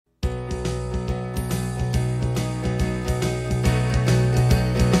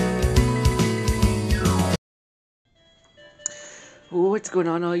What's going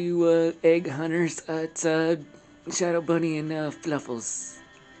on, all you egg hunters? It's Shadow Bunny and Fluffles.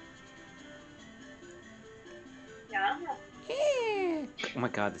 Yeah. Yeah. Oh my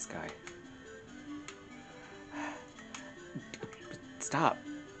God, this guy. Stop.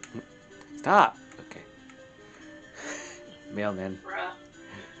 Stop. Okay. Mailman. Bruh.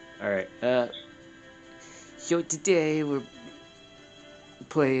 All right. So today we're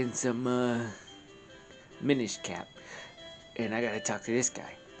playing some Minish Cap, and I gotta talk to this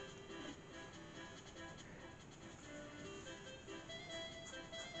guy.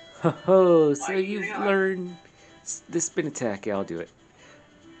 Ho ho! Why So are you doing you've it? learned the spin attack. Yeah, I'll do it.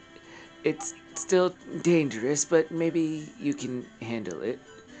 It's still dangerous, but maybe you can handle it.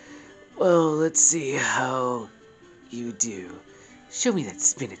 Well, let's see how you do. Show me that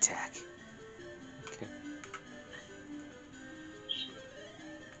spin attack. Okay.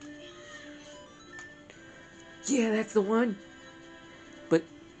 Yeah, that's the one. But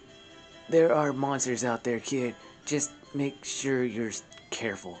there are monsters out there, kid. Just make sure you're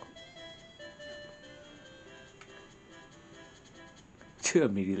careful. To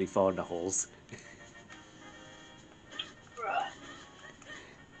immediately fall into holes. Bruh.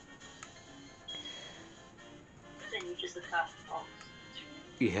 Then you just attack the box.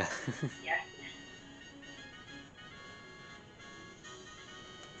 Yeah. Yeah.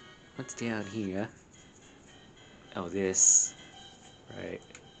 What's down here? Oh, this. Right.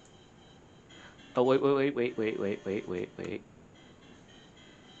 Oh, wait.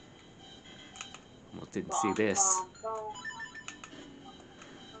 Almost didn't see Bum, this. bum, bum,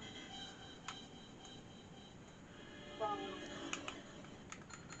 bum.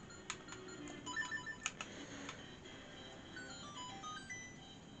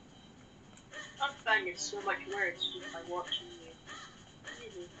 I find it so much worse just by watching you.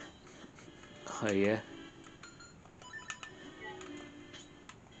 Really. Oh, yeah.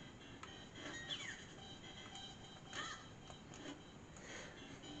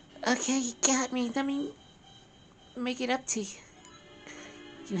 Okay, you got me. Let me make it up to you.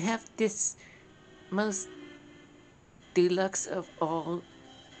 You have this most deluxe of all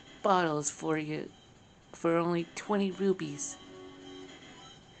bottles for you for only 20 rupees.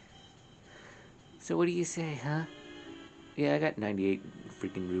 So what do you say, huh? Yeah, I got 98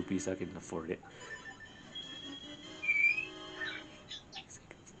 freaking rupees. I can afford it.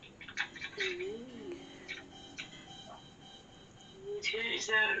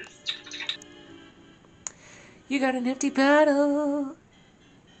 Jesus. You got an empty bottle.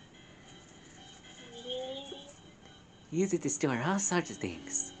 Use it to store all sorts of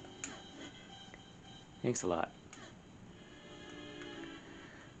things. Thanks a lot.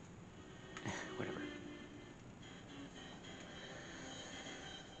 Whatever.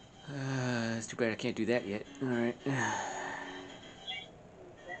 It's too bad I can't do that yet. Alright.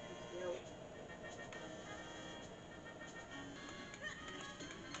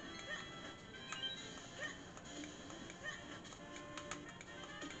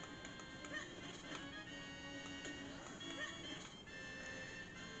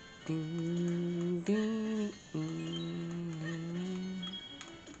 Ding, ding, ding.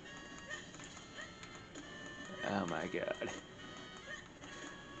 Oh my god.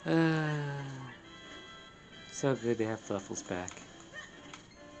 So good to have Fluffles back.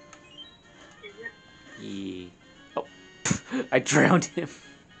 Is it? Yeah. Oh, I drowned him.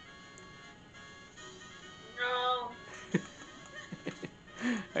 No.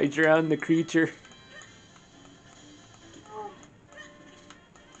 I drowned the creature. No.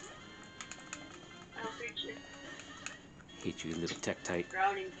 I don't think you. Hate you, little Tektite.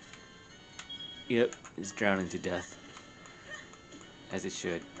 Drowning. Yep, it's drowning to death. As it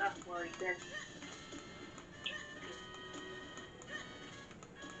should. That's why then.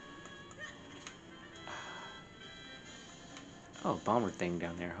 Oh, bomber thing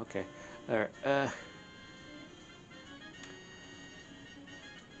down there. Okay. Alright, right.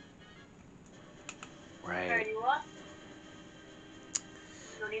 Alrighty, what?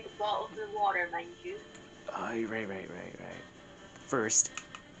 You don't need the bottle of the water, mind you. Oh, right. First,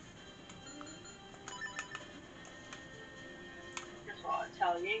 That's what I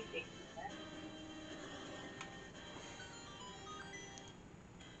tell you. Think that.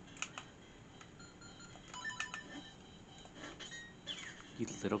 you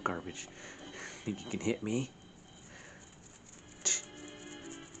little garbage. Think you can hit me?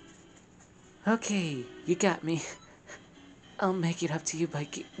 Okay, you got me. I'll make it up to you by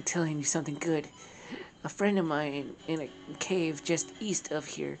telling you something good. A friend of mine in a cave just east of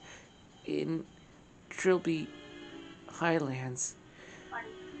here in Trilby Highlands. Funny.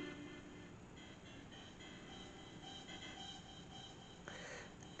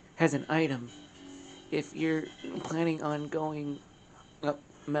 has an item. If you're planning on going up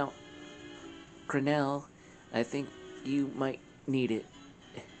Mount Crenell, I think you might need it.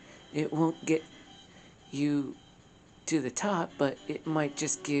 It won't get you to the top, but it might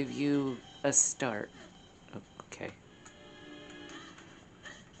just give you a start. Okay.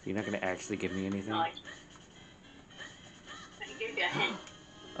 You're not gonna actually give me anything? Right. I can give you a hint.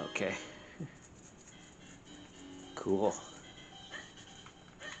 Okay. Cool.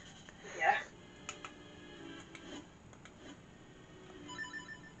 Yeah.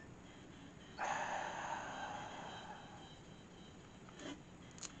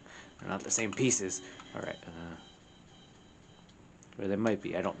 They're not the same pieces. Alright, or they might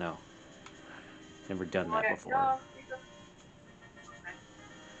be, I don't know. Never done that Water. before. No, you go. Okay.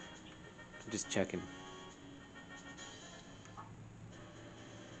 I'm just checking.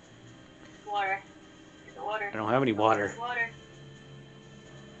 Water. Get the water. I don't have any water. Water.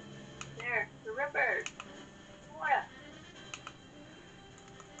 There. The river. Water.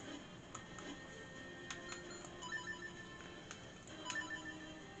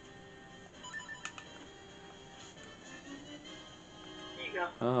 There you go.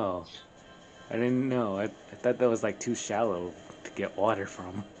 Oh. I didn't know. I thought that was like too shallow to get water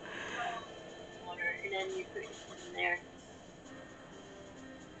from. Water. And then you put it in there.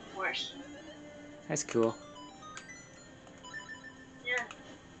 Worse. That's cool. Yeah.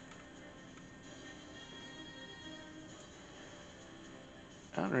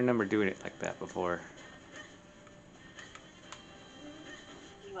 I don't remember doing it like that before.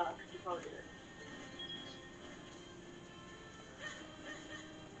 You will. You probably did it.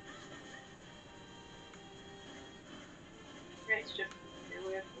 Yeah, it's just their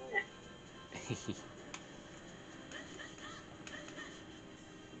way of doing it.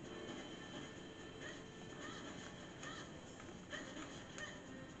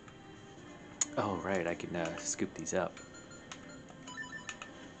 Oh, right, I can scoop these up.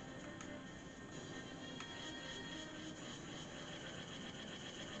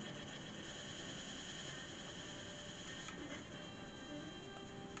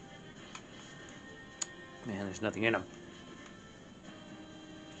 Man, there's nothing in them.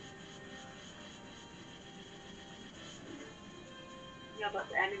 Yeah, but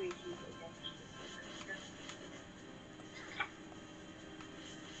the enemies use it against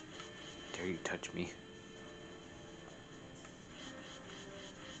Dare you touch me?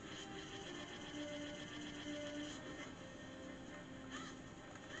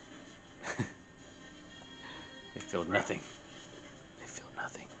 They feel nothing. They feel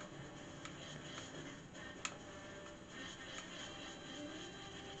nothing.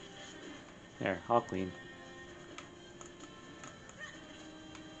 There, all clean.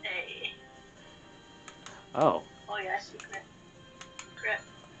 Hey. Oh, Oh yeah, secret. Secret.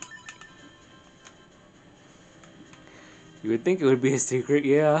 you would think it would be a secret,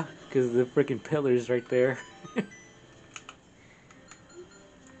 yeah, because of the freaking pillars right there.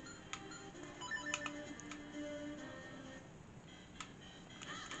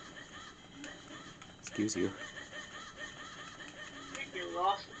 Excuse you. You'd be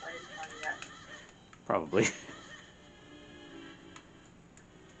lost if I didn't tell you that. Probably.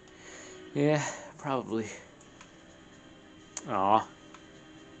 Yeah, probably. Aw.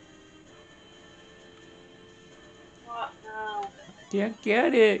 What? No. Can't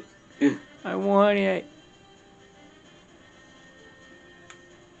get it. I want it.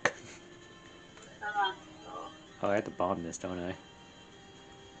 Come on. Oh, Oh, I have to bomb this, don't I?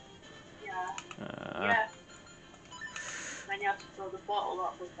 yeah. Uh, Yeah. Then you have to fill the bottle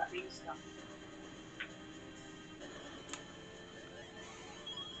up with that green stuff.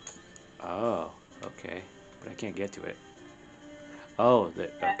 oh, okay. But I can't get to it. Oh,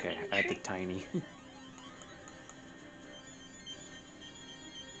 Yeah, okay. in the I have the tree. tiny.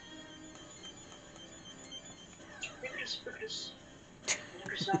 Focus, focus.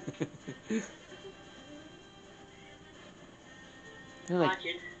 Focus up. They're like,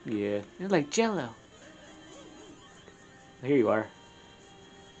 Imagine. yeah, they're like Jello. Here you are.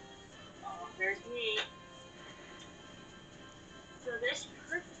 Oh, there's me. So this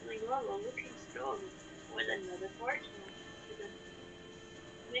perfectly normal looking stone with another portal to the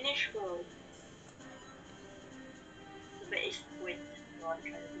Minish world. The base point. God, I'm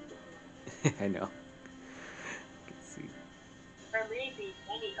trying to think of it. I know. Let's see. There may be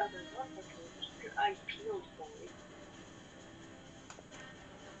many other water tools. Keep your eyes peeled, boy.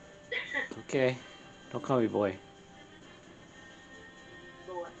 Okay. Don't call me boy.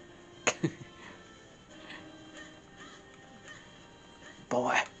 Boy.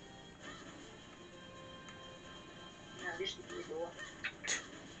 Boy. Yeah, this is the door.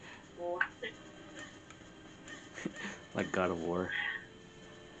 Like God of War.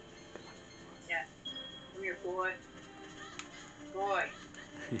 Yeah. Come here, boy. Boy.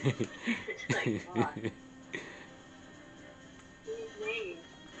 It's like, come on. Say his name.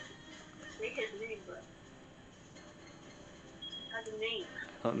 Say his name, bro. Has a name.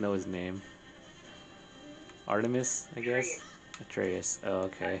 I don't know his name. Artemis, I guess? Atreus. Oh,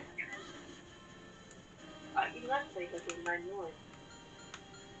 okay. You left like a game I know it.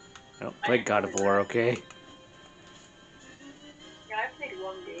 I don't play God of War, okay? Yeah, I played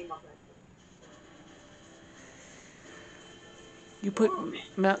one game of it. You put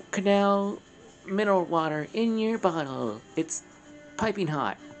Mount Canal mineral water in your bottle. It's piping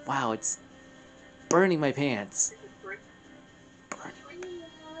hot. Wow, it's burning my pants. Burning my pants.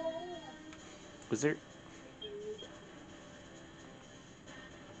 Was there...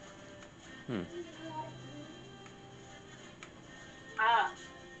 Ah.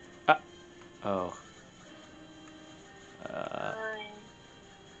 Oh. I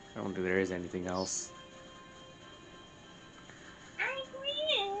don't think there is anything else.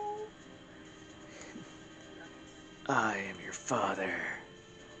 I am your father.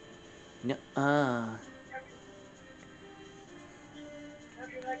 No. How'd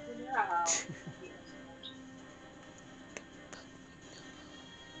you like me now? It's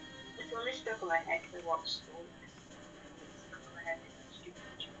only stuck in my head because I watched Stone. It's stuck in my head because it's stupid.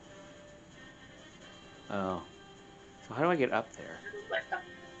 Oh. So how do I get up there?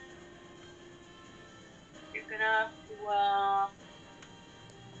 You're gonna have to,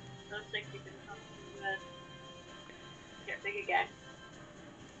 looks like you're gonna have to, get big again.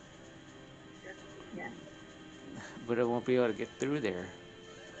 Get big again. But I won't be able to get through there.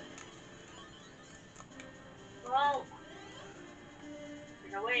 Well,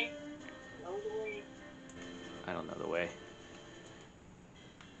 there's no way. No way. I don't know the way.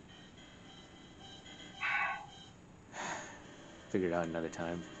 Figure it out another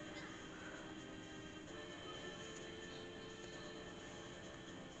time.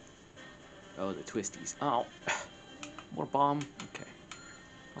 Oh, the twisties. Oh. More bomb. Okay.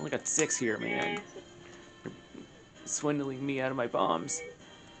 I only got 6 here, man. You're swindling me out of my bombs.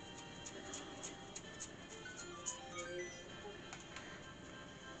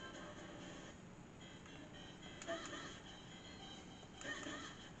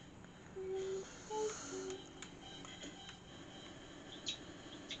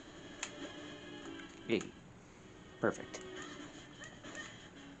 Hey. Perfect.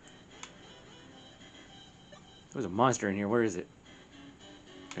 There's a monster in here. Where is it?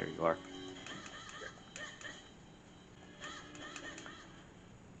 There you are.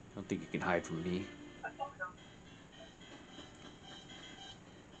 I don't think you can hide from me.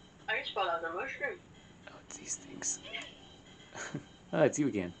 I just fell out of the mushroom. Oh, it's these things. Oh, it's you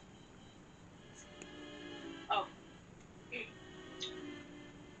again. Oh.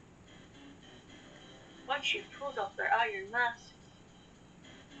 Once you've pulled off their iron masks,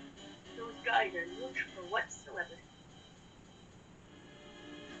 those guys are neutral whatsoever.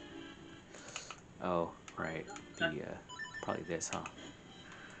 Oh, right. The, probably this, huh?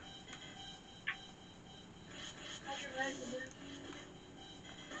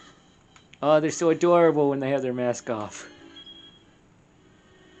 Oh, they're so adorable when they have their mask off.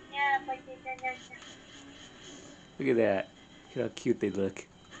 Yeah, but Look at that. Look at how cute they look.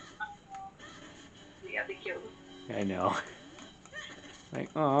 yeah, they killed them. I know. Like,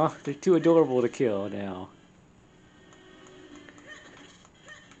 aw, they're too adorable to kill now.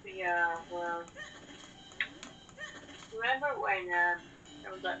 Yeah, well, remember when there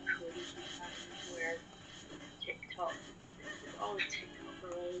was that crazy time where TikTok, all the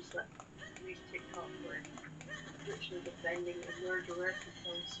TikTokers that use TikTok were literally defending a murderer for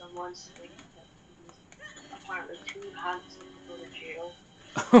killing someone, saying that he was apparently too handsome to go to jail.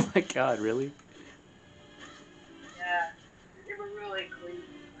 Oh my god, really? Yeah, they were really crazy.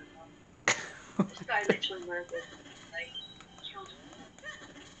 This guy literally murdered, like, killed people,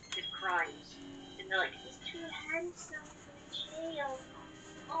 did crimes, and they're like, he's too handsome for jail.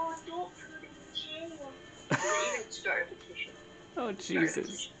 Oh, don't put him in jail. So they even started a petition. Oh,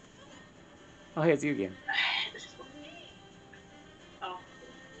 Jesus. Oh, hey, it's you again. This is what. Oh.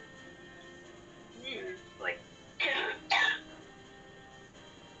 Like.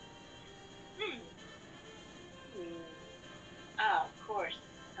 Ah, of course.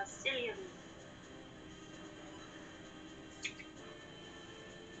 How silly of me.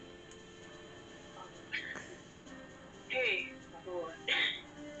 Hey, my boy.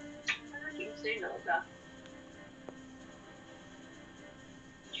 I don't keep saying all that.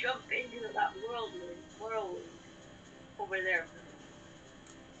 Jump into that whirlwind over there.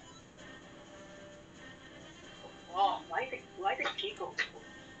 Oh, why the giggle?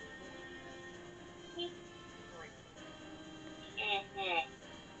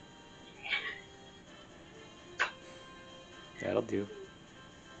 That'll do.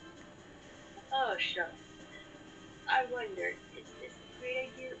 Oh, sure. I wonder, is this a great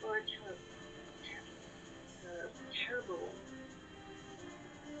idea or a terrible one?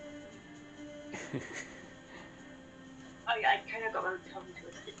 Oh yeah, I kind of got my tongue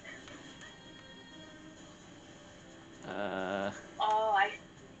twisted there. Oh, I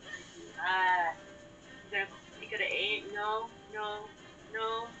see. You gotta aim. No.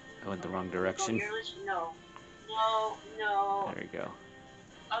 I went the wrong direction. No. There you go.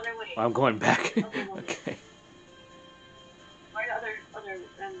 Other way. Oh, I'm going back. Other way. Okay. Or other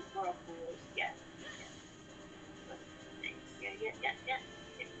more up the ways. Yeah.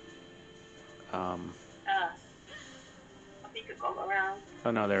 I think it go around.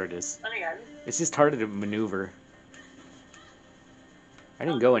 Oh no, there it is. Oh, yeah. It's just harder to maneuver. I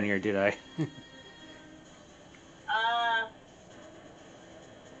didn't go in here, did I?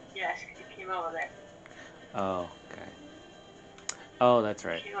 Yes, it came over there. Oh, okay. Oh, that's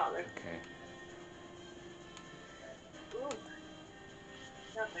right. It came over there. Okay. Ooh.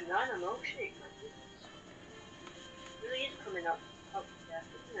 That banana milkshake, my goodness. Really is coming up there,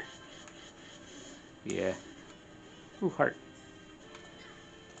 isn't it? Yeah. Ooh, heart.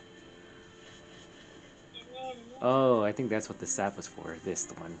 Oh, I think that's what the sap was for. This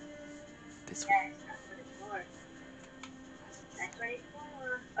one. This one. Yes, that's what it's for. That's what it's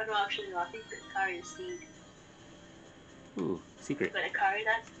for. Oh no, actually no, I think it's carrying seed. Ooh, secret. I'm gonna carry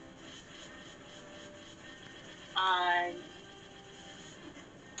that.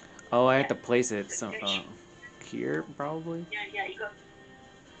 Oh, I have to place it some here, probably? Yeah, you go.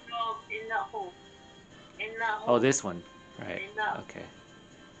 No, in that hole. In that hole. Oh, this one. Right. In that. Okay.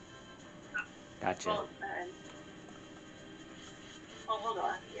 Gotcha. Well, oh, hold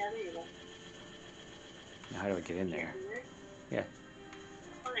on. Yeah, there you go. Now how do I get in there? Yeah.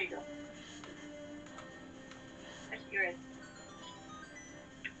 Oh, there you go. That's your end.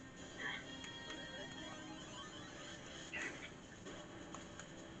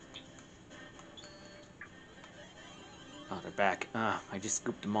 Oh, they're back. Ah, I just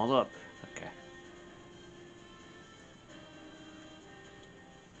scooped them all up. Okay.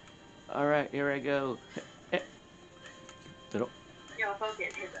 Alright, here I go. Little. Yeah, I'll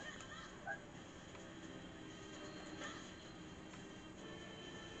get hit.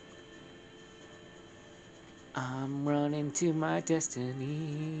 I'm running to my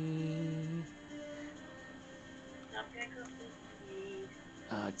destiny.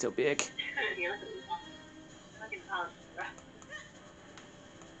 Oh, it's so big.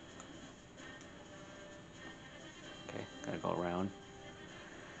 Okay, gotta go around.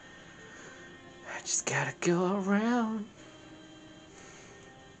 I just gotta go around.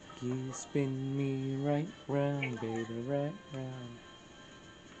 You spin me right round, baby, right round.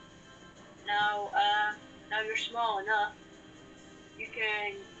 Now you're small enough. You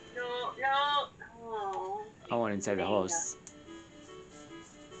can. No. Oh. I want inside the house.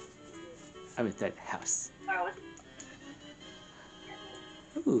 I'm inside the house.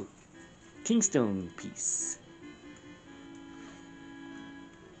 Ooh, Kingstone piece.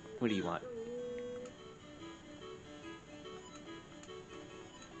 What do you want?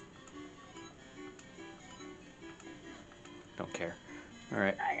 Don't care.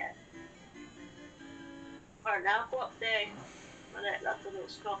 Alright. Alright, now go up there. That's a little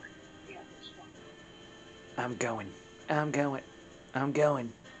stock. Yeah, stock. I'm going.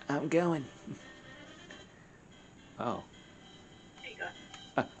 Oh. There you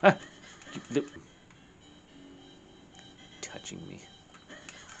go. Touching me.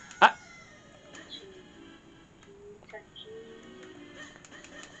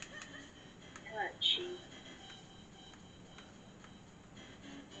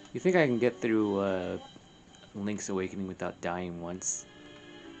 You think I can get through Link's Awakening without dying once?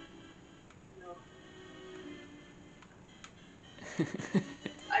 No.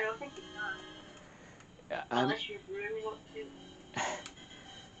 I don't think you can. Unless you really want to.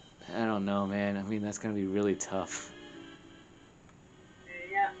 I don't know, man. I mean, that's gonna be really tough.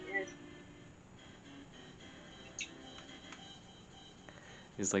 Yeah, it is.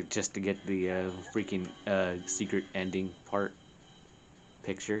 It's like just to get the freaking secret ending part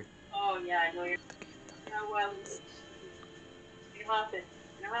picture. Oh yeah, I know you're. Yeah, well, it's gonna happen.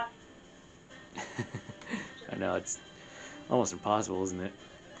 I know, it's almost impossible, isn't it?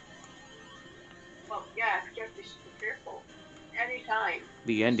 Well, yeah, you have to be super careful. Anytime.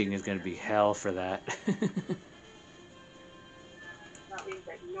 The ending is gonna be hell for that. That means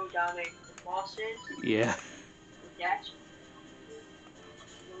that you know down the bosses. Yeah. dash.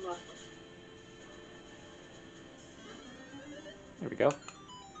 There we go.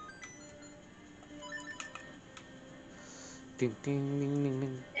 Ding ding ding ding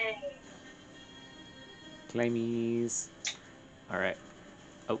ding. Hey. Climbies. Alright.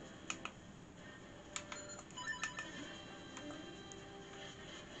 Oh.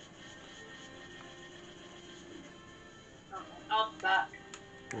 I'll back.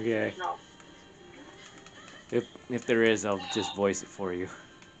 Okay. No. If there is, I'll just voice it for you.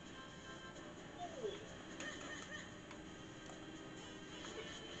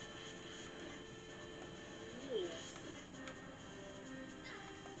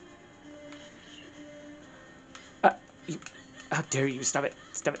 You, how dare you! Stop it!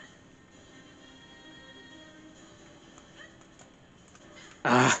 Stop it!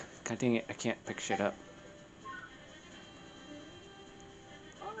 Ah! God dang it! I can't pick shit up.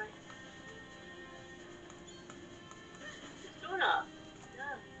 Alright. It's doing up.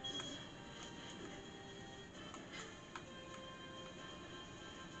 Yeah.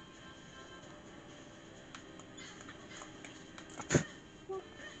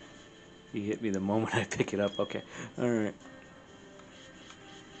 You hit me the moment I pick it up. Okay. Alright.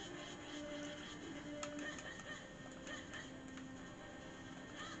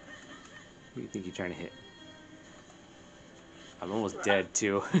 Who do you think you're trying to hit? I'm almost dead,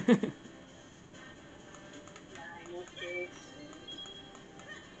 too. Yeah, I noticed.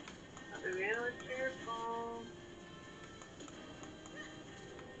 Gotta be real careful.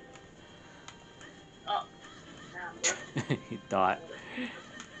 Oh, damn, He thought.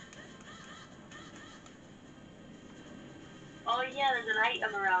 oh yeah, there's an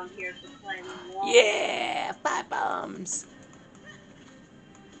item around here for climbing walls. Yeah! 5 bombs!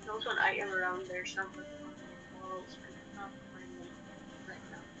 There's also an item around there somewhere climbing walls. I cannot find them right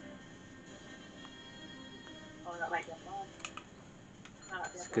now. Oh, that might be a bomb.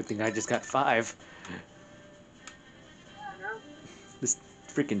 It's a good thing I just got 5. I don't know. This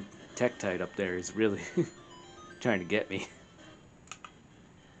freaking Tektite up there is really trying to get me.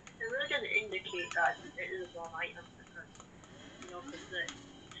 It really doesn't indicate that it is a bomb item because, you know, because the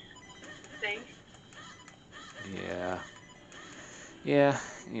thing. Yeah. Yeah,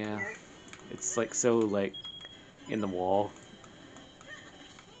 yeah. Here. It's like so like in the wall.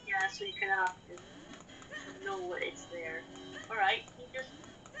 Yeah, so you kind of have to know what it's there. Alright, you just.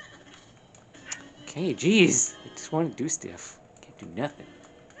 Okay, jeez. I just want to do stuff. Can't do nothing.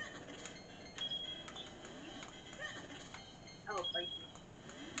 I will fight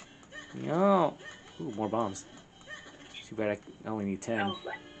you. No. Ooh, more bombs. Too bad I only need 10. I will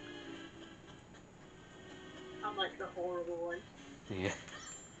fight. I'm like the horrible one. Yeah.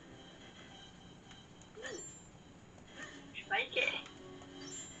 Ooh. Spike it.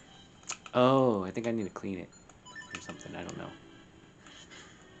 Oh, I think I need to clean it or something. I don't know.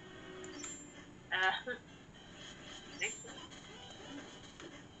 Thank you.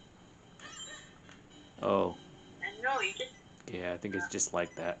 Oh, And no, you just. yeah. I think it's just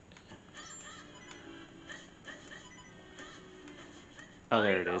like that. Oh,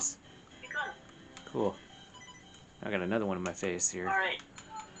 there it is. You got it. Cool. I got another one in my face here. Alright.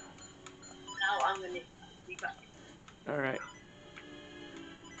 Now I'm gonna be back. Alright.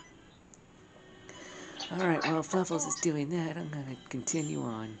 Alright, while Fluffles is doing that, I'm gonna continue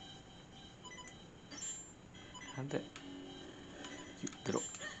on. How'd that... You little...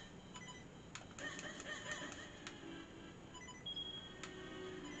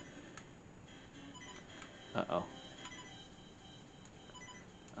 Uh-oh.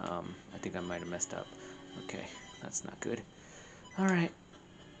 I think I might have messed up. Okay, that's not good. Alright.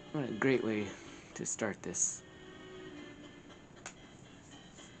 What a great way to start this.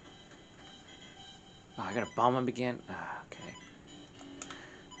 Oh, I gotta bomb him again? Ah, okay.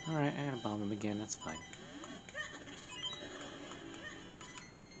 Alright, I gotta bomb him again, that's fine.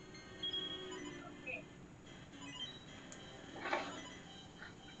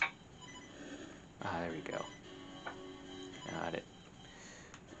 Ah, there we go. Got it.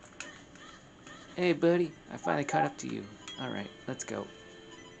 Hey, buddy, I finally caught up to you. Alright, let's go.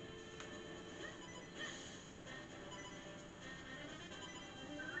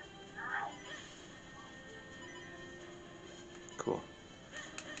 Cool.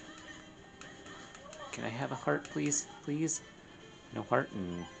 Can I have a heart, please? Please? No heart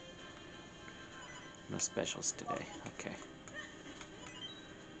and no specials today. Okay.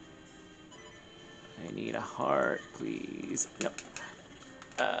 I need a heart, please. Nope.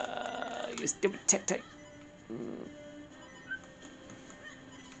 You stupid Tektite.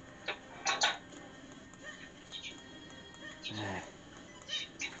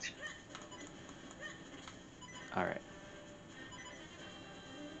 Alright.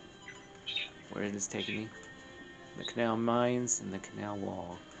 where it is taking me. The canal mines and the canal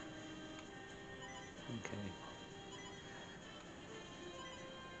wall. Okay.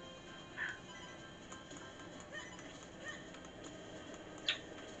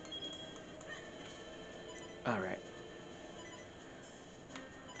 Alright.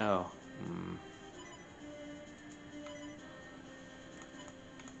 Oh.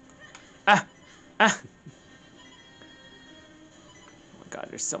 Ah! Ah! Oh my god,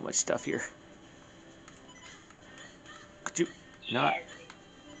 there's so much stuff here. Could you not?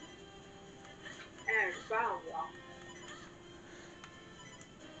 There's a bomb wall.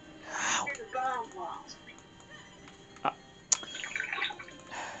 Ow. There's a bomb wall. Ah.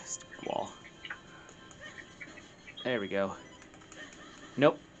 Stupid wall. There we go.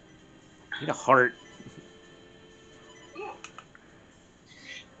 Nope. Need a heart.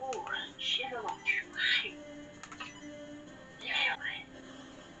 Oh, shit, I'm not trying.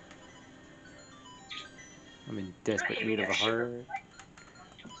 I'm in desperate need of a heart.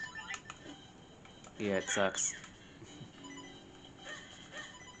 Yeah, it sucks.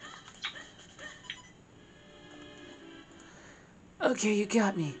 Okay, you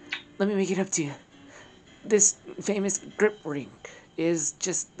got me. Let me make it up to you. This famous grip ring is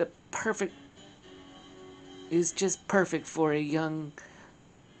just perfect for a young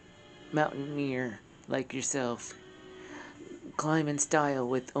mountaineer like yourself. Climb in style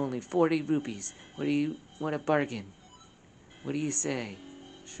with only 40 rupees. What a bargain. What do you say?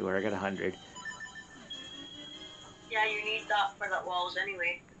 Sure, I got 100. Yeah, you need that for that walls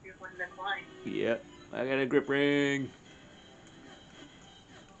anyway, if you're going to climb. Yep, I got a grip ring.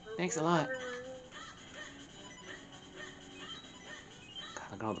 Thanks a lot.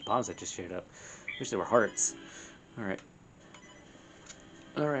 God, look at all the bombs that just showed up. Wish there were hearts. Alright.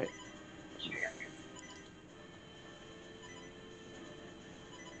 Alright.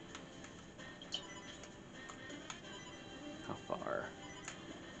 How far?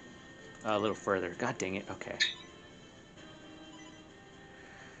 A little further. God dang it. Okay.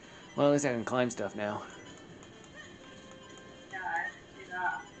 Well, at least I can climb stuff now. Yeah, I can do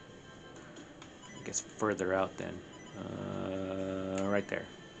that. I guess further out then. Right there.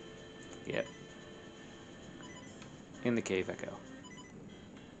 Yep. In the cave I go.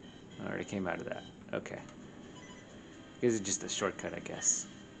 I already came out of that. Okay. This is just a shortcut, I guess.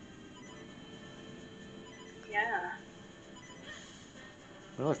 Yeah.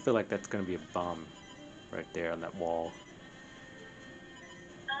 Well, I feel like that's going to be a bomb right there on that wall.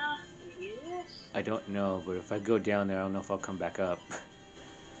 Yes. I don't know, but if I go down there, I don't know if I'll come back up.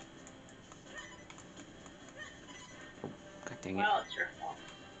 Oh, God dang it. Well, it's your fault.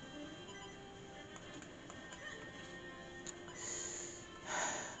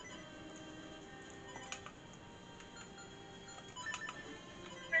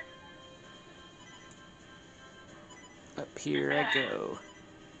 Up here I go.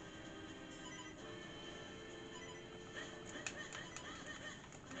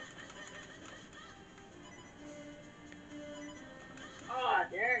 Oh,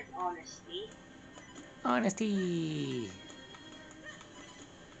 there's honesty. Honesty.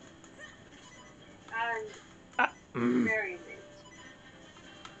 And Ah. very mint.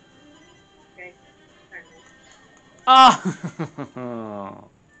 Okay. Oh.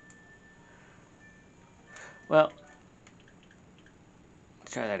 Well,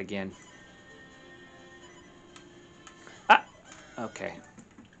 let's try that again. Ah. Okay.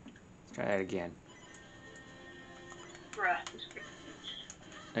 Let's try that again. Bruh.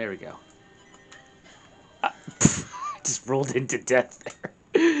 There we go. Ah. I just rolled into death there.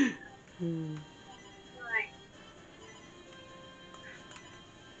 Right.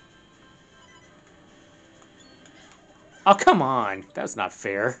 Oh, come on. That's not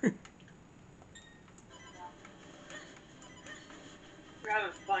fair. We're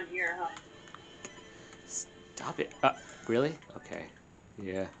having fun here, huh? Stop it. Really? Okay.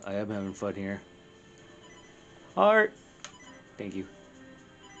 Yeah, I am having fun here. Heart. Thank you.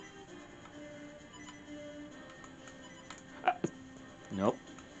 Nope.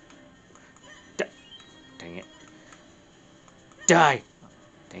 Dang it. Die.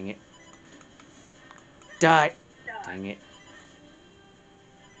 Dang it. Die. Dang it.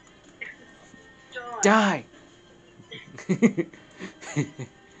 Die. Hey.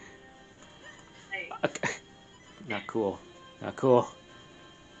 Okay. Not cool. Not cool.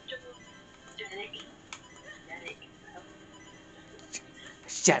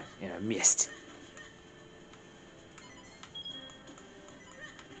 Shot and I missed.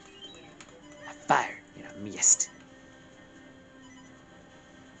 I fired and I missed.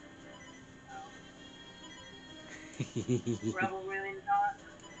 Rebel really not.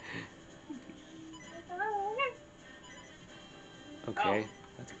 Okay,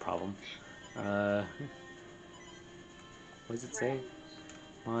 that's a problem. Uh, what does it say? Friends.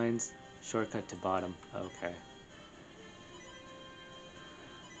 Mines, shortcut to bottom. Okay.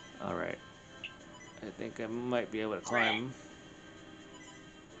 Alright. I think I might be able to climb.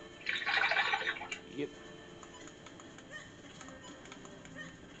 Yep.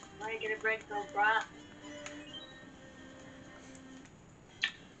 Am I gonna break no bra?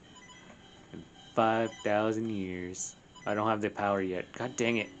 5,000 years. I don't have the power yet. God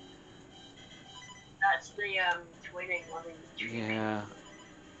dang it. That's the twinning one in the tree. Yeah.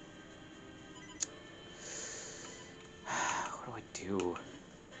 What do I do?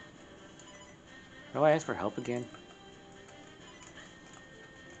 How do I ask for help again?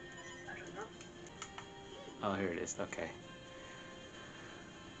 I don't know. Oh, here it is. Okay.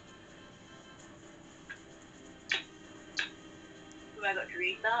 Have I got to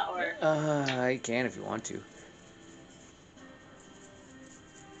read that or? I can if you want to.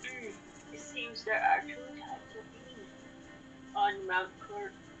 It seems there are two types of bees on Mount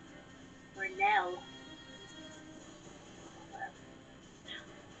Cornell.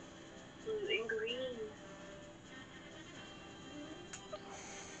 Blue and green.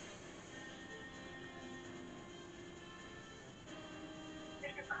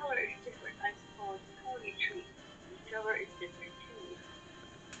 If the color is different, I suppose poetry each other is different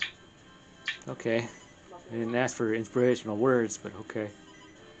too. Okay. I didn't Bubble. ask for inspirational words, but okay.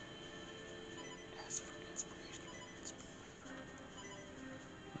 Ask for inspirational words.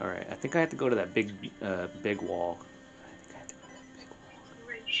 Alright, I think I have to go to that big wall. I think I have to go to that big wall.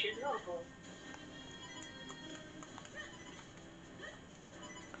 Inspiration logo.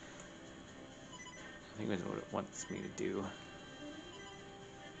 I think that's what it wants me to do.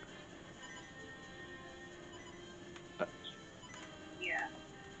 Yeah.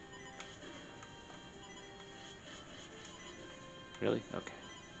 Really? Okay.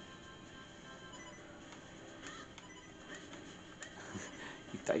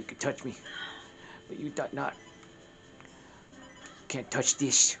 You thought you could touch me, but you thought not. Can't touch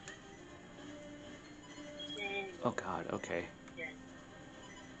this. Then, Oh god, okay. then.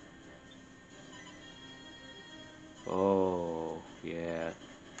 Oh, yeah.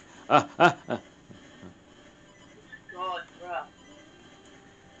 Ah, ah, ah. God, bruh.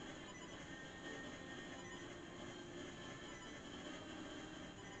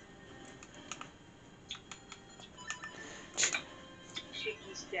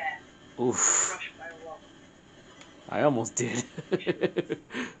 Shaky step. Oof. Crushed by a rock. I almost did.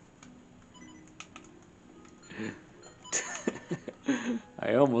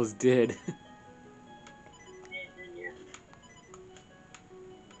 I almost did. Then you.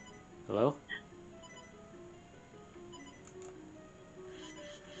 Hello?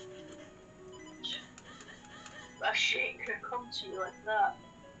 A shit could come to you like that.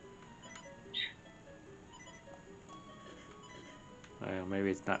 Well, maybe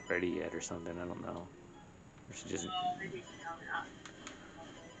it's not ready yet or something. I don't know. Or she just. Oh, maybe it's down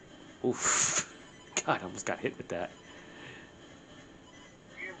that. Oof. God, I almost got hit with that.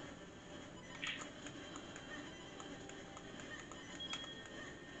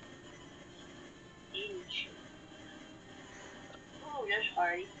 Inch. Oh, there's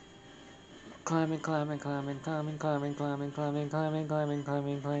Hardy. Climbing, climbing, climbing, climbing, climbing, climbing, climbing, climbing, climbing, climbing,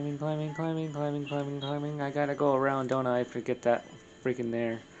 climbing, climbing, climbing, climbing, climbing, climbing. I gotta go around, don't I? Forget that freaking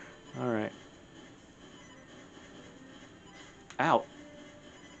there. Alright. Ow.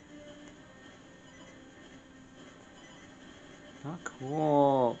 Not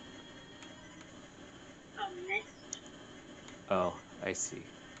cool. Mist. Oh, I see.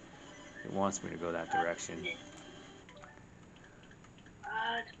 It wants me to go that direction. Mist.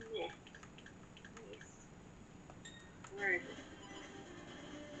 Add mist. Mist. Where is it?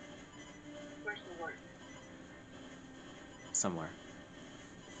 Where's the word? Somewhere.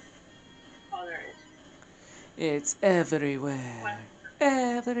 Oh, there it is. It's What? everywhere. Why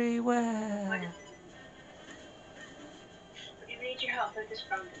did Everywhere. you need your help? I just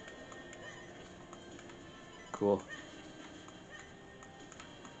found it. Cool.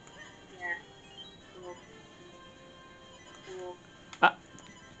 Yeah. Cool. Cool. Ah,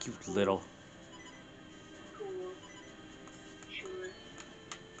 you Cool. little. Cool. Sure.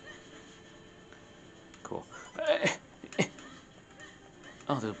 Cool.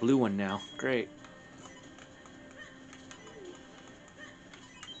 Oh, the blue one now. Great.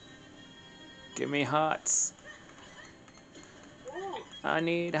 Give me hots. Ooh. I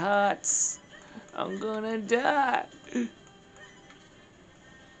need hots. I'm gonna die. Oh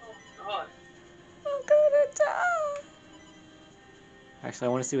God. I'm gonna die. Actually, I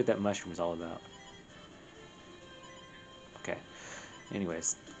want to see what that mushroom is all about. Okay.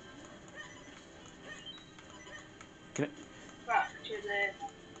 Anyways. Can I... Back to the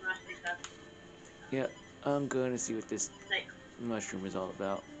master cup. Yeah, I'm going to see what this Like, mushroom is all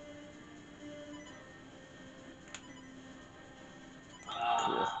about.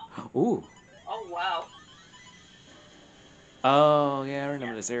 Cool. Ooh. oh wow. Oh, yeah, I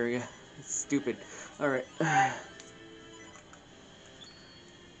remember this area. It's stupid. Alright.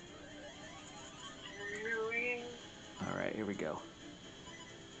 Alright, here we go.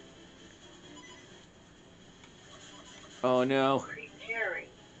 Oh, no. Preparing.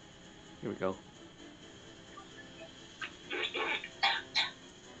 Here we go.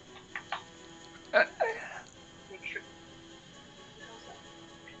 Make sure.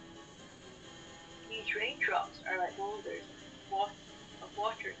 These raindrops are like boulders of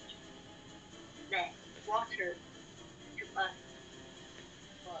water. Water to us.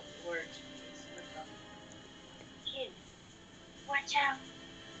 Well, the words slip up. Kid, watch out!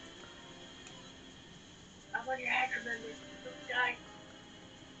 I'm on your head, remember? Don't die.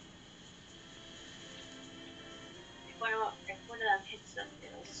 If one of them hits them,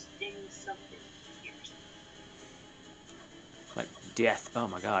 it'll sting something fierce. Like death. Oh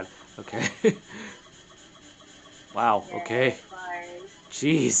my god. Okay. Wow. Okay. Fire.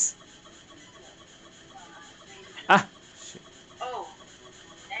 Jeez. Ah. Shit. Oh,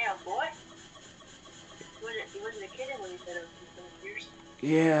 damn, boy. He wasn't a kidding when he said it was something fierce.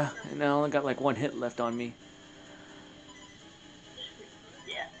 Yeah, and I only got like one hit left on me.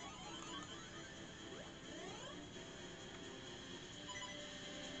 Yeah.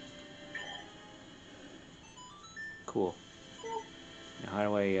 Cool. Now how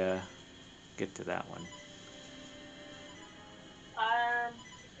do I get to that one?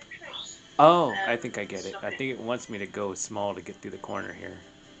 Oh, I think I get it. I think it wants me to go small to get through the corner here.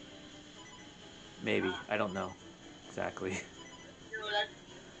 Maybe. I don't know exactly. No, that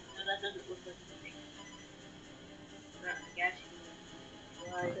doesn't look like a thing. I guess you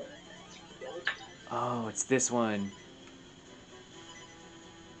can slide it. Oh, it's this one.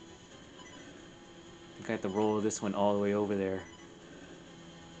 I think I have to roll this one all the way over there.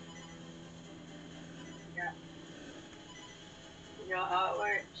 Yeah. You know how it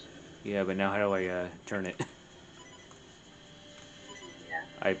works. Yeah, but now how do I turn it? Yeah.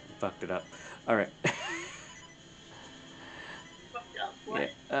 I fucked it up. Alright. Fucked up. What?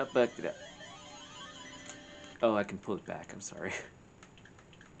 Yeah, I fucked it up. Oh, I can pull it back. I'm sorry.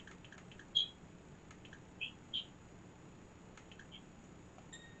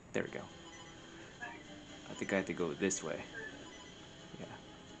 There we go. I think I have to go this way. Yeah.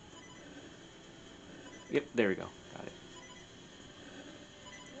 Yep, there we go. Got it.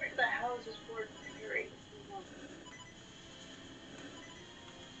 Where the hell is this word preparing?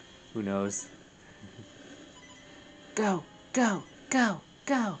 Who knows? Go, go, go,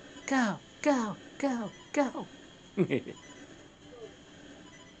 go, go, go, go, go. Go.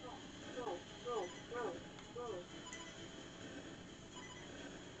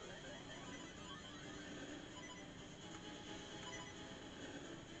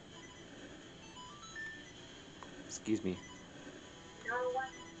 Excuse me. You know what?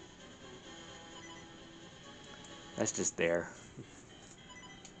 That's just there.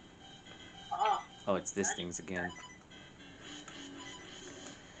 Oh, Oh, it's this thing's again.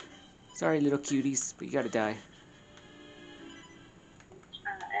 Sorry, little cuties, but you gotta die.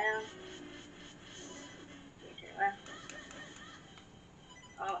 M.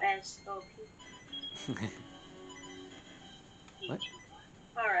 O S O P. What?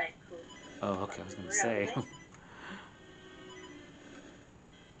 Alright, cool. Oh, okay, I was gonna say.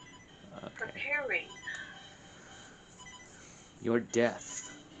 Okay. Preparing. Your death.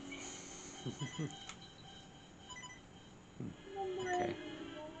 Okay.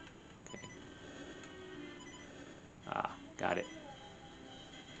 Okay. Ah, got it.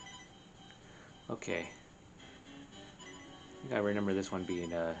 Okay. I think I remember this one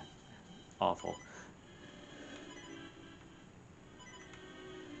being awful.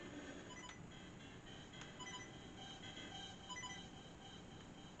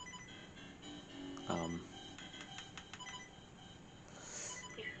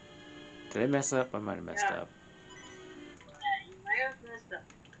 Did I mess up? I might have messed up. You might have messed up.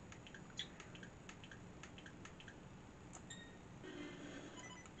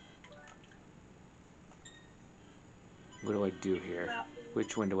 What do I do here?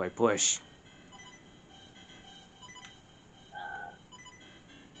 Which one do I push?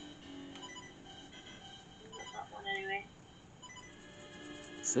 That one anyway.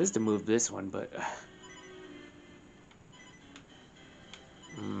 It says to move this one, but...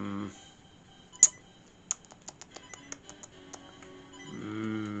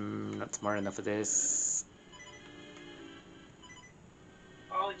 smart enough for this.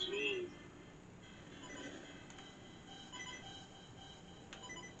 Oh, jeez.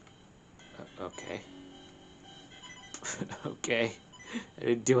 Okay. Okay. I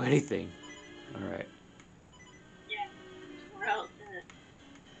didn't do anything. Alright. Yeah. We're out then.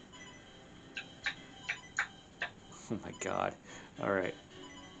 Oh my god. Alright.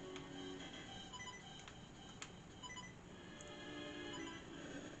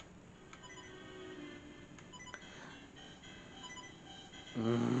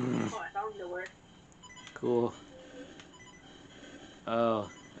 Oh, I found the word. Cool. Oh,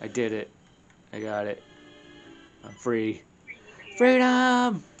 I did it. I got it. I'm free.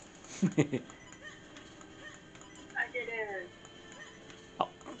 Freedom! I did it. Oh,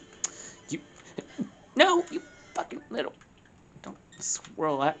 you. No, you fucking little. Don't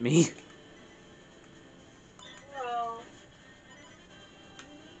swirl at me. Well,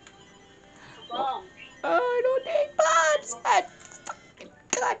 a Oh, bomb. I don't need bombs!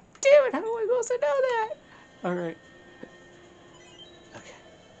 God damn it, how am I supposed to know that? Alright. Okay.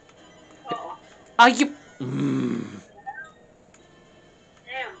 Uh-oh. Oh, you. Damn,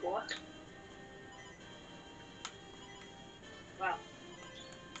 boy. Wow.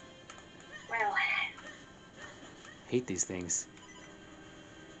 Well, Hate these things.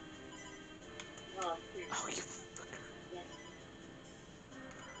 well, Oh, you fucker. yes.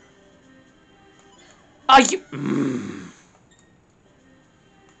 Oh, you.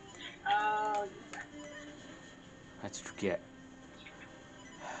 Oh, That's what you get.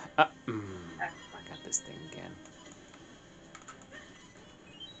 that's I got this thing again.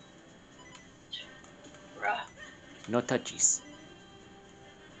 rough. No touchies.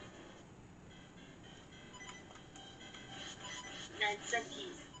 Nine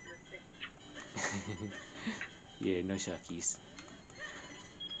seconds. Yeah, no shuckies.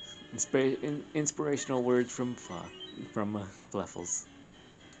 Inspirational words from Fluffles.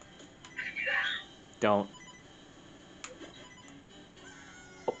 Don't.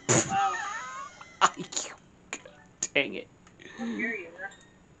 Wow. Dang it. How dare you, huh?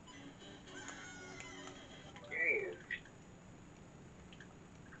 How dare you?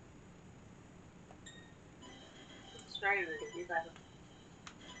 It's very rude of you, by the way.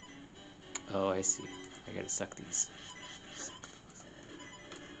 Oh, I see. I gotta suck these.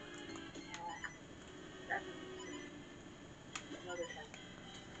 Yeah. That's another time.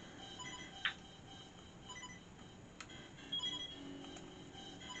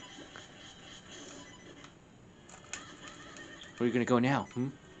 Where are you gonna go now?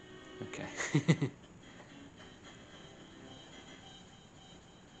 Okay.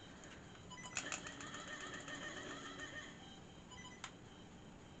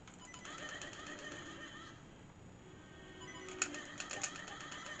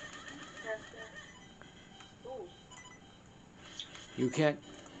 Ooh. You can't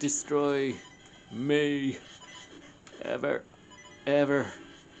destroy me. Ever. Ever.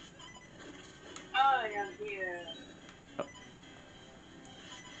 I am here. Oh,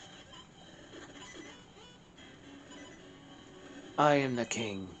 I am the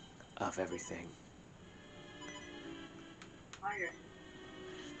king of everything. Fire.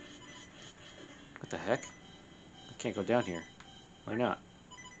 What the heck? I can't go down here. Why not?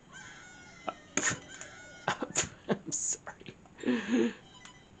 I'm sorry.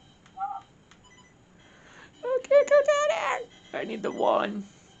 I can't go down there. I need the one.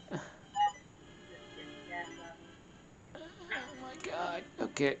 Oh my god.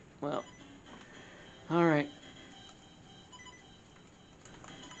 Okay, well. Alright.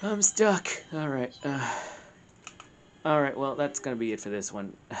 I'm stuck. Alright. Alright, well, that's gonna be it for this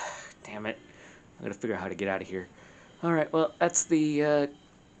one. Damn it. I'm gonna figure out how to get out of here. Alright, well, that's the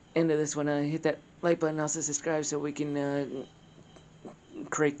end of this one. Hit that like button, also subscribe so we can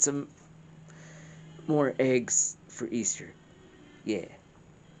create some more eggs for Easter. Yeah.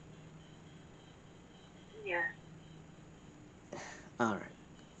 Yeah. Alright.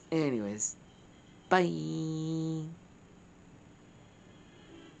 Anyways. Bye.